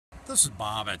This is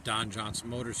Bob at Don Johnson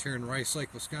Motors here in Rice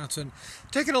Lake, Wisconsin,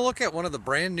 taking a look at one of the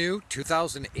brand new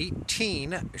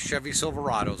 2018 Chevy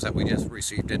Silverados that we just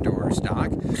received into our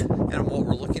stock. And what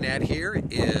we're looking at here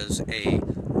is a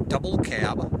double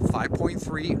cab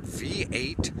 5.3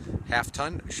 V8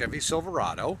 half-ton Chevy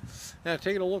Silverado. Now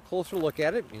taking a little closer look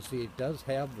at it, you see it does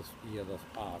have the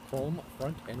chrome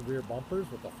front and rear bumpers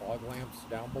with the fog lamps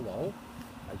down below.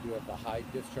 I do have the high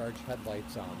discharge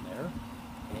headlights on there.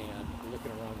 And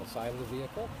looking around the side of the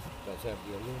vehicle, it does have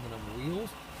the aluminum wheels,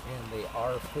 and they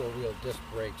are four-wheel disc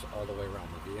brakes all the way around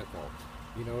the vehicle.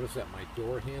 You notice that my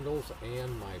door handles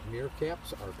and my mirror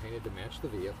caps are painted to match the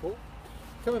vehicle.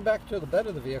 Coming back to the bed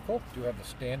of the vehicle, do have the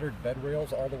standard bed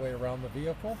rails all the way around the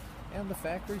vehicle, and the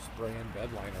factory spray-in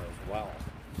bed liner as well.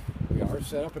 We are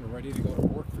set up and ready to go to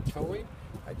work for towing.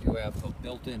 I do have the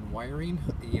built-in wiring,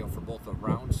 for both the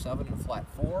round 7 and flat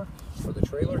 4 for the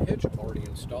trailer hitch, already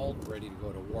installed, ready to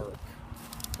go to work.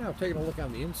 Now taking a look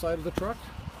on the inside of the truck,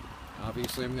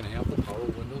 obviously I'm going to have the power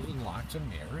windows and locks and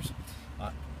mirrors.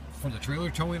 For the trailer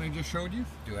towing I just showed you,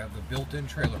 do have the built-in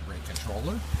trailer brake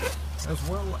controller, as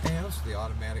well as the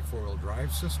automatic 4-wheel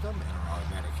drive system and our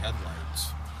automatic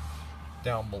headlights.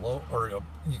 Down below, or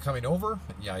you coming over,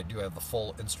 yeah, I do have the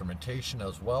full instrumentation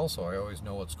as well, so I always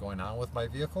know what's going on with my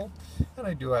vehicle. And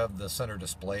I do have the center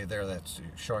display there that's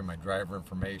showing my driver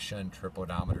information, trip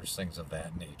odometers, things of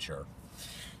that nature.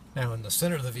 Now in the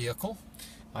center of the vehicle,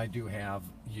 I do have,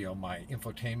 my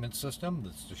infotainment system.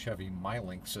 That's the Chevy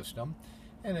MyLink system.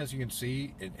 And as you can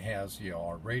see, it has,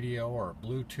 our radio or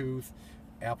Bluetooth,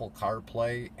 Apple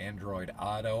CarPlay, Android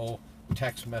Auto,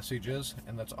 text messages,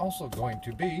 and that's also going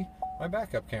to be my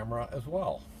backup camera as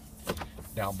well.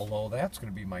 Down below that's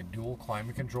going to be my dual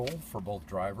climate control for both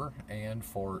driver and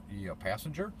for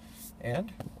passenger,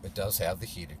 and it does have the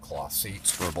heated cloth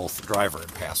seats for both driver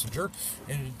and passenger.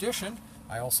 In addition,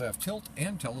 I also have tilt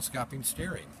and telescoping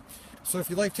steering. So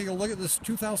if you'd like to take a look at this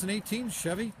 2018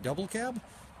 Chevy double cab,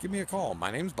 give me a call.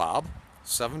 My name's Bob,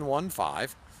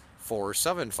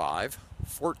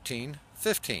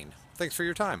 715-475-1415. Thanks for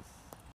your time.